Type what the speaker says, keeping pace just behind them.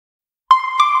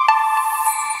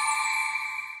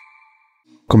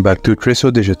welcome back to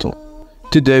Treso Digital.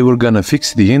 Today we're gonna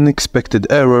fix the unexpected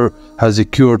error has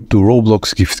occurred to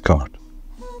Roblox gift card.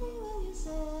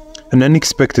 An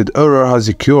unexpected error has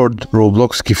occurred.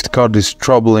 Roblox gift card is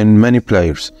troubling many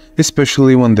players,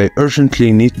 especially when they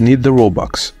urgently need the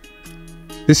Robux.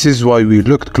 This is why we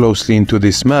looked closely into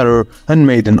this matter and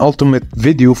made an ultimate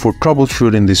video for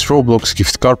troubleshooting this Roblox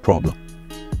gift card problem.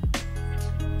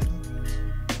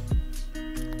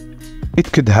 It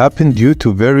could happen due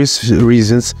to various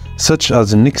reasons, such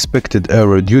as an unexpected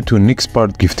error due to an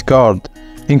expired gift card,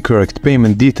 incorrect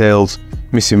payment details,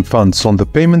 missing funds on the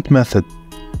payment method,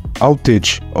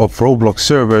 outage of Roblox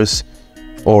servers,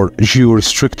 or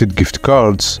geo-restricted gift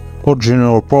cards, or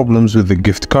general problems with the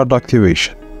gift card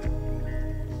activation.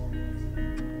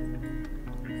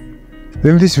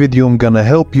 In this video I'm gonna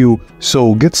help you,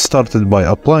 so get started by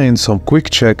applying some quick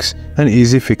checks and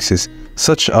easy fixes,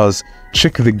 such as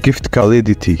check the gift card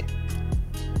validity,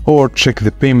 or check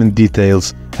the payment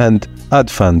details and add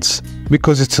funds,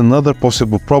 because it's another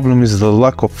possible problem is the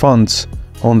lack of funds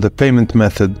on the payment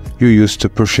method you used to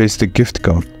purchase the gift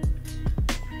card.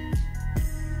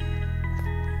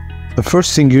 The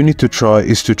first thing you need to try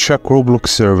is to check Roblox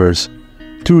servers.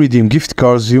 To redeem gift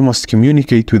cards, you must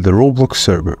communicate with the Roblox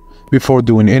server. Before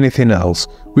doing anything else,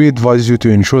 we advise you to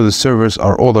ensure the servers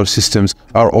or other systems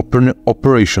are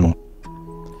operational.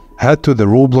 Head to the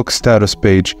Roblox status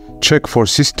page, check for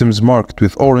systems marked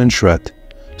with orange red.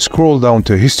 Scroll down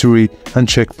to history and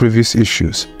check previous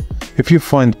issues. If you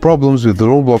find problems with the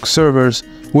Roblox servers,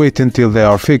 wait until they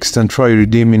are fixed and try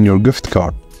redeeming your gift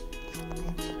card.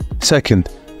 Second,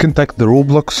 contact the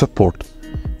Roblox support.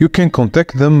 You can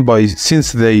contact them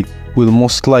since they will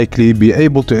most likely be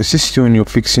able to assist you in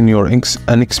fixing your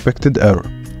unexpected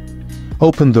error.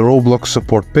 Open the Roblox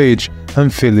support page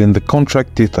and fill in the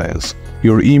contract details,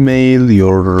 your email,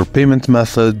 your payment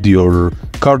method, your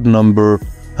card number,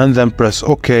 and then press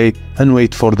OK and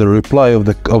wait for the reply of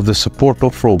the support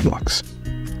of Roblox.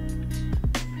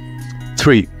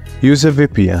 3. Use a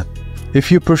VPN.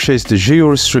 If you purchase the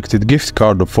geo-restricted gift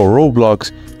card for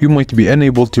Roblox, you might be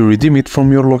unable to redeem it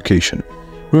from your location.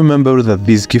 Remember that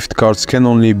these gift cards can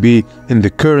only be in the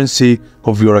currency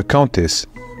of your account is.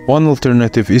 One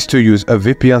alternative is to use a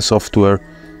VPN software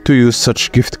to use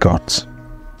such gift cards.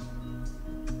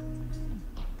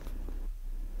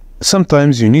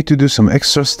 Sometimes you need to do some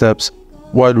extra steps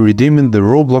while redeeming the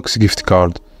Roblox gift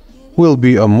card. Will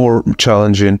be more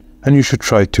challenging and you should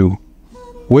try to.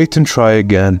 Wait and try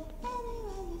again.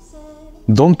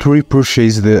 Don't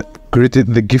repurchase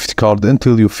the gift card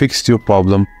until you fixed your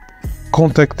problem.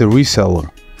 Contact the reseller.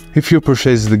 If you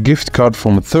purchase the gift card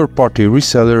from a third-party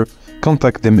reseller,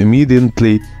 contact them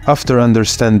immediately after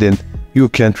understanding you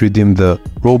can't redeem the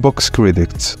Robux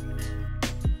credits.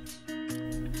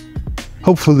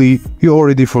 Hopefully, you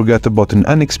already forgot about an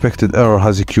unexpected error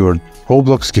has occurred.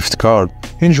 Roblox gift card.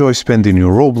 Enjoy spending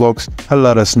your Roblox and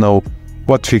let us know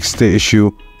what fixed the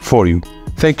issue for you.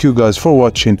 Thank you guys for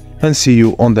watching and see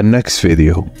you on the next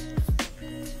video.